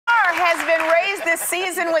bar has been raised this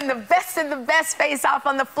season when the best of the best face off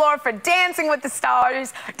on the floor for Dancing with the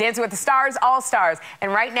Stars, All-Stars.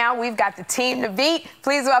 And right now, we've got the team to beat.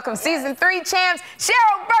 Please welcome Season 3 champs,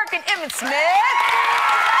 Cheryl Burke and Emmitt Smith. Oh,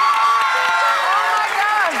 my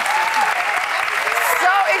God.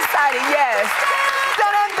 So excited, yes.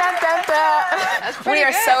 We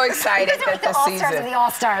are so excited that this season. All-Stars are the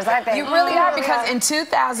All-Stars, aren't they? You really are, because in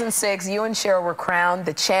 2006, you and Cheryl were crowned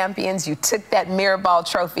the champions. You took that mirror ball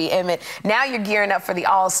trophy, Emmitt. Now you're gearing up for the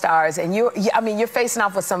All-Stars, and you're facing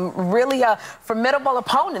off with some really formidable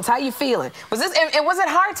opponents. How you feeling? Was it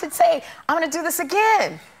hard to say, I'm going to do this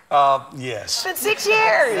again? Yes. It's been 6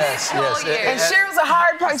 years. Yes. And Cheryl's a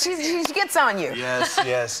hard part. She gets on you. Yes.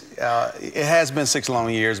 It has been 6 long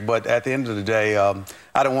years, but at the end of the day,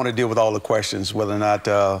 I don't want to deal with all the questions, whether or not,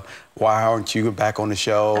 why aren't you back on the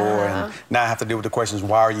show? And now I have to deal with the questions,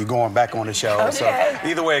 why are you going back on the show? Okay. So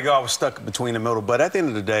either way I go, I was stuck between the middle. But at the end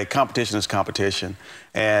of the day, competition is competition.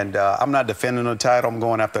 And I'm not defending a title, I'm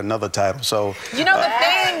going after another title. So you know, the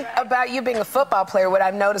thing about you being a football player, what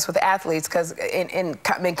I've noticed with athletes, because in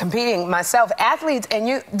competing myself, athletes,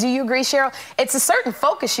 and do you agree, Cheryl? It's a certain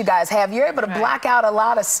focus you guys have. You're able to block out a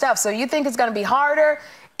lot of stuff. So you think it's going to be harder,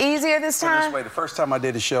 easier this time? This way, the first time I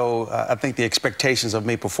did the show, I think the expectations of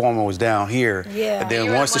me performing was down here. Yeah. And then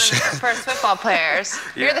you were once one of the first football players.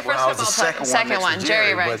 You're the first football player. Second one,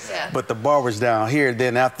 Jerry Rice. But the bar was down here.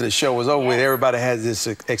 Then after the show was over with, everybody has this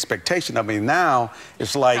expectation. I mean, now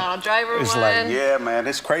it's like, yeah, man,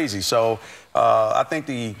 it's crazy. So I think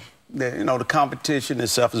the competition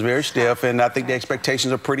itself is very stiff, and I think the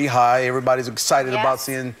expectations are pretty high. Everybody's excited about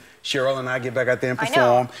seeing Cheryl and I get back out there and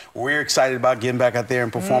perform. We're excited about getting back out there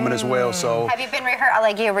and performing as well. So have you been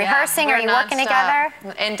rehearsing? Are you working together?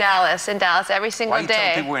 In Dallas, every single day. Why are you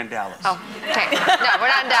telling people we're in Dallas? Oh, okay. No, we're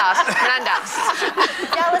not in Dallas. We're not in Dallas.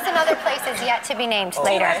 Dallas and other places yet to be named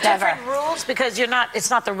later. Different rules, because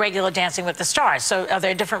it's not the regular Dancing with the Stars. So are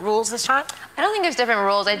there different rules this time? I don't think there's different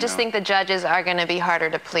rules. I just think the judges are going to be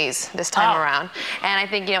harder to please this time around. And I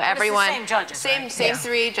think everyone. It's the same judges. Same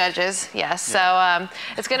 3 judges. Yes. So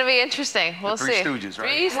it's going to be interesting. We'll see. Three Stooges,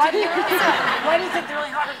 right? Why do you think they're really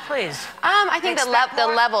harder to please? I think the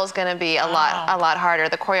level is going to be a lot harder.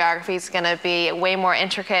 The choreography is going to be way more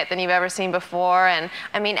intricate than you've ever seen before. And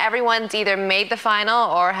I mean, everyone's either made the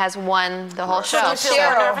final or has won the whole show. So you feel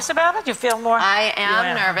more nervous about it? You feel more? I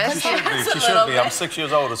am nervous. She should be. I'm 6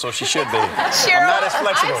 years older, so she should be. Cheryl, I'm not as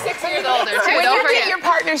flexible. I'm 6 years older too. When Don't you forget. get your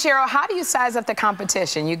partner, Cheryl, how do you size up the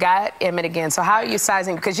competition? You got Emmitt again, so how are you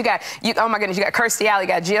sizing? Because you got, oh my goodness, you got Kirstie Alley, you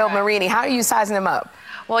got Jill Marini. How are you sizing them up?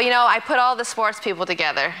 Well, I put all the sports people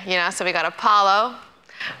together, so we got Apollo,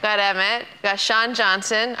 we got Emmitt, we got Sean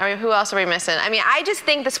Johnson. I mean, who else are we missing? I mean, I just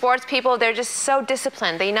think the sports people, they're just so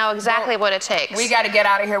disciplined. They know exactly what it takes. We got to get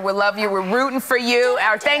out of here. We love you. We're rooting for you.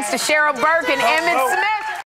 Our thanks to Cheryl Burke and Emmitt Smith.